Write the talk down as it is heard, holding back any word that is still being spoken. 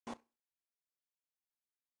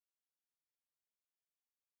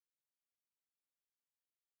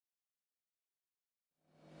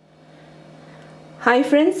Hi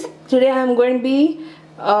friends, today I am going to be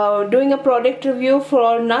doing a product review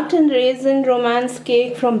for nut and raisin romance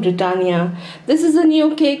cake from Britannia. This is a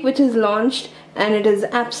new cake which is launched and it is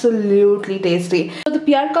absolutely tasty. So the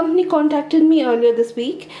PR company contacted me earlier this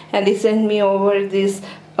week and they sent me over this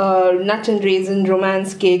nut and raisin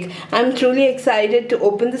romance cake. I'm truly excited to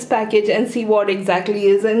open this package and see what exactly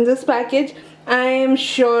is in this package. I am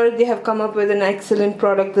sure they have come up with an excellent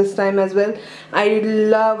product this time as well. I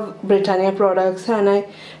love Britannia products and I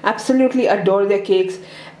absolutely adore their cakes.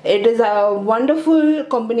 It is a wonderful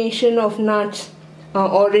combination of nuts,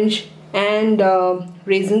 orange and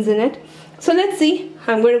raisins in it. So let's see.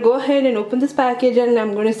 I'm going to go ahead and open this package and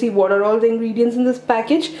I'm going to see what are all the ingredients in this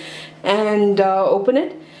package and open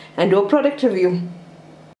it and do a product review.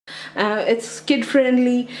 It's kid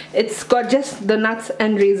friendly, it's got just the nuts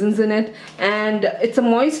and raisins in it, and it's a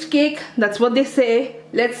moist cake, that's what they say.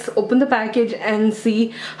 Let's open the package and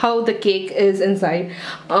see how the cake is inside.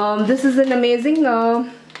 This is an amazing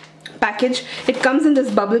package. It comes in this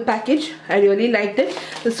bubble package. I really liked it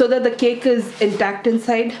so that the cake is intact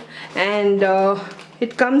inside, and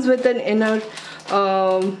it comes with an inner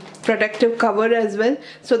protective cover as well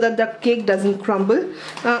so that the cake doesn't crumble.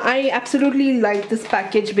 I absolutely like this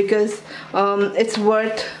package because it's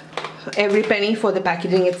worth every penny for the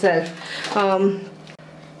packaging itself.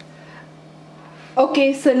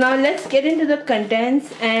 Okay, so now let's get into the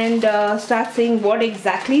contents and start seeing what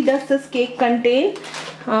exactly does this cake contain.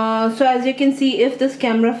 So as you can see, if this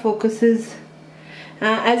camera focuses,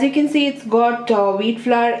 as you can see, it's got wheat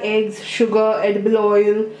flour, eggs, sugar, edible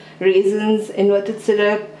oil, raisins, inverted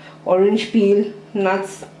syrup, orange peel,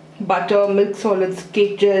 nuts, butter, milk solids,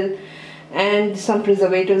 cake gel, and some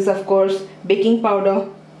preservatives, of course, baking powder,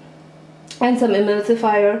 and some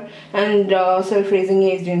emulsifier and self-raising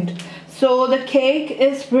agent. So the cake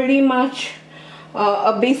is pretty much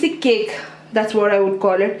a basic cake. That's what I would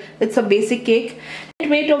call it. It's a basic cake. The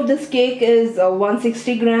weight of this cake is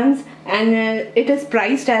 160 grams and it is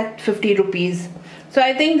priced at 50 rupees. So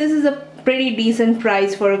I think this is a pretty decent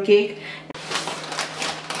price for a cake.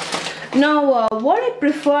 Now what I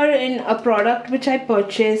prefer in a product which I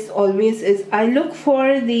purchase always is I look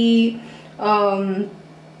for the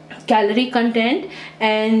calorie content,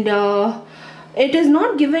 and it is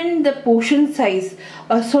not given the portion size.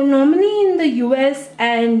 So normally in the US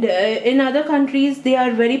and in other countries they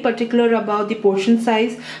are very particular about the portion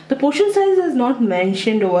size. The portion size is not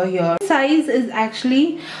mentioned over here. Size is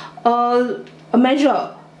actually a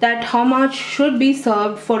measure that how much should be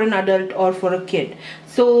served for an adult or for a kid.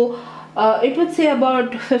 So it would say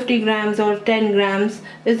about 50 grams or 10 grams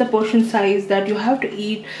is the portion size that you have to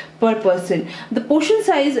eat per person. The portion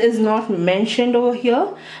size is not mentioned over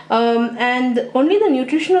here, and only the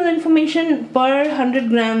nutritional information per 100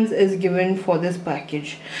 grams is given for this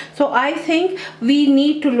package. So I think we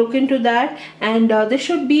need to look into that, and this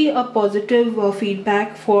should be a positive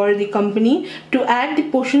feedback for the company to add the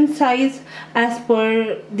portion size as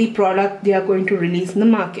per the product they are going to release in the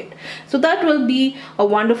market. So that will be a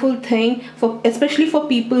wonderful thing for, especially for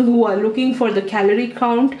people who are looking for the calorie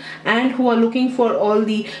count and who are looking for all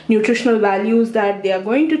the nutritional values that they are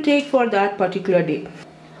going to take for that particular day.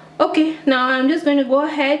 Okay, now I'm just going to go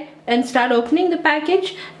ahead and start opening the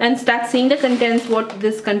package and start seeing the contents, what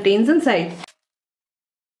this contains inside.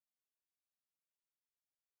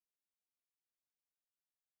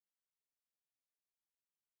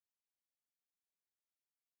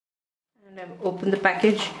 And I've opened the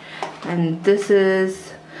package, and this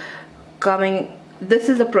is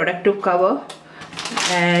a protective cover,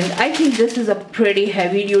 and I think this is a pretty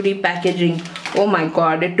heavy duty packaging. Oh my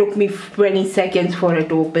god, it took me 20 seconds for it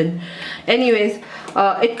to open. Anyways,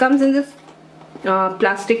 it comes in this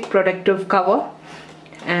plastic protective cover,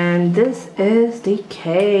 and this is the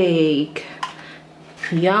cake.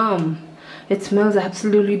 Yum! It smells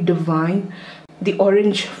absolutely divine. The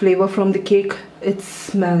orange flavor from the cake, it's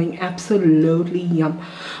smelling absolutely yum.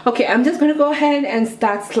 Okay, I'm just gonna go ahead and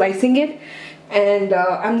start slicing it, and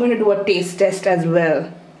I'm gonna do a taste test as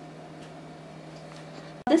well.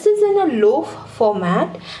 This is in a loaf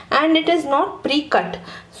format and it is not pre-cut,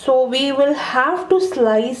 so we will have to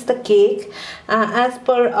slice the cake as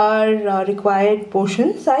per our required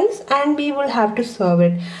portion size, and we will have to serve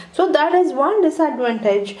it. So that is one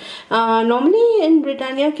disadvantage. Normally in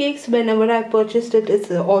Britannia cakes, whenever I purchased it, it's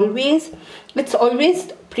always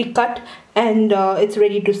pre-cut and it's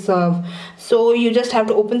ready to serve. So you just have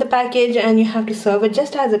to open the package and you have to serve it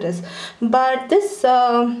just as it is. But this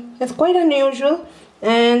is quite unusual,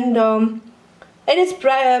 and it is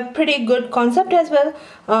pretty good concept as well,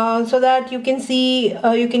 so that you can see,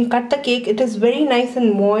 you can cut the cake. It is very nice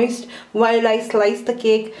and moist while I slice the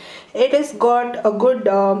cake. It has got a good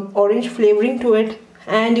orange flavoring to it,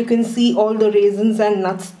 and you can see all the raisins and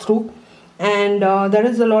nuts through, and there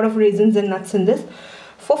is a lot of raisins and nuts in this.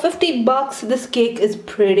 For 50 bucks, this cake is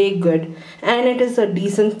pretty good, and it is a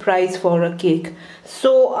decent price for a cake.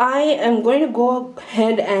 So I am going to go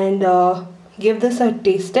ahead and give this a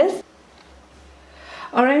taste test.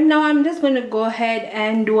 Alright, now I'm just going to go ahead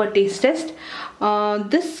and do a taste test.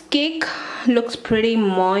 This cake looks pretty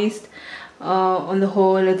moist. On the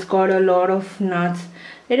whole, it's got a lot of nuts.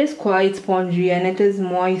 It is quite spongy and it is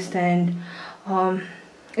moist, and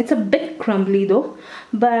it's a bit crumbly though,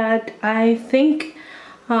 but I think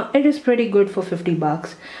it is pretty good for 50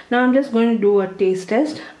 bucks. Now I'm just going to do a taste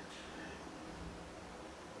test.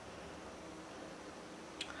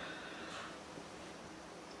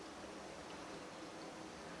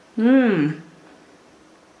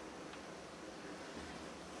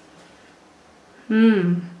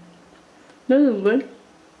 This is good.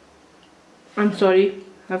 I'm sorry,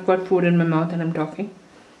 I've got food in my mouth and I'm talking.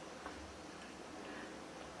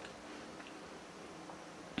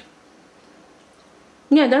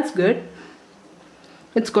 Yeah, that's good.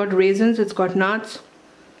 It's got raisins, it's got nuts.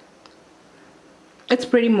 It's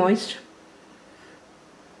pretty moist.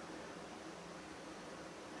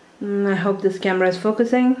 I hope this camera is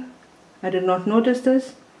focusing. I did not notice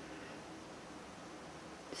this.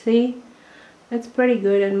 See? It's pretty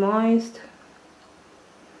good and moist.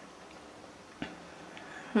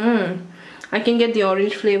 I can get the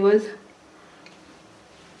orange flavors.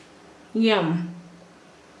 Yum.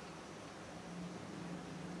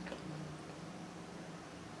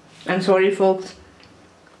 I'm sorry folks,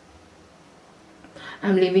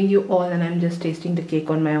 I'm leaving you all and I'm just tasting the cake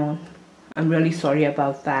on my own. I'm really sorry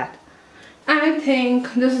about that. I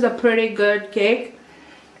think this is a pretty good cake.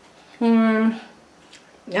 I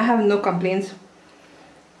have no complaints.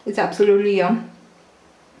 It's absolutely yum.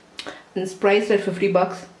 And it's priced at 50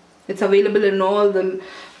 bucks. It's available in all the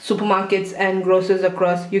supermarkets and grocers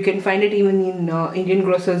across. You can find it even in Indian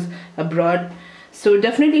grocers abroad. So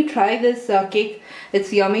definitely try this cake.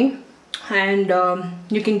 It's yummy, and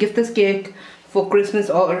you can gift this cake for Christmas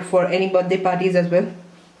or for any birthday parties as well.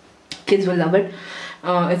 Kids will love it.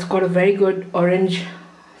 It's got a very good orange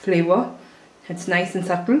flavor. It's nice and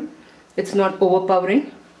subtle. It's not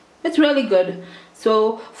overpowering. It's really good.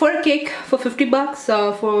 So for a cake for 50 bucks,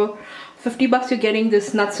 for 50 bucks you're getting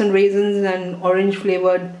this nuts and raisins and orange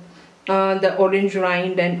flavored, the orange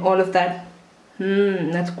rind and all of that.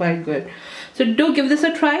 That's quite good. So do give this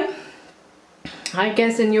a try. I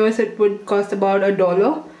guess in US it would cost about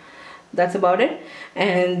 $1. That's about it.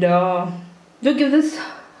 And do give this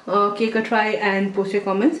cake a try and post your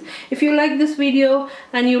comments. If you like this video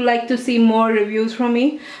and you like to see more reviews from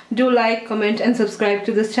me, do like, comment and subscribe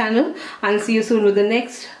to this channel. I'll see you soon with the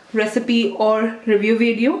next recipe or review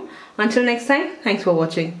video. Until next time, thanks for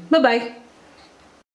watching. Bye bye.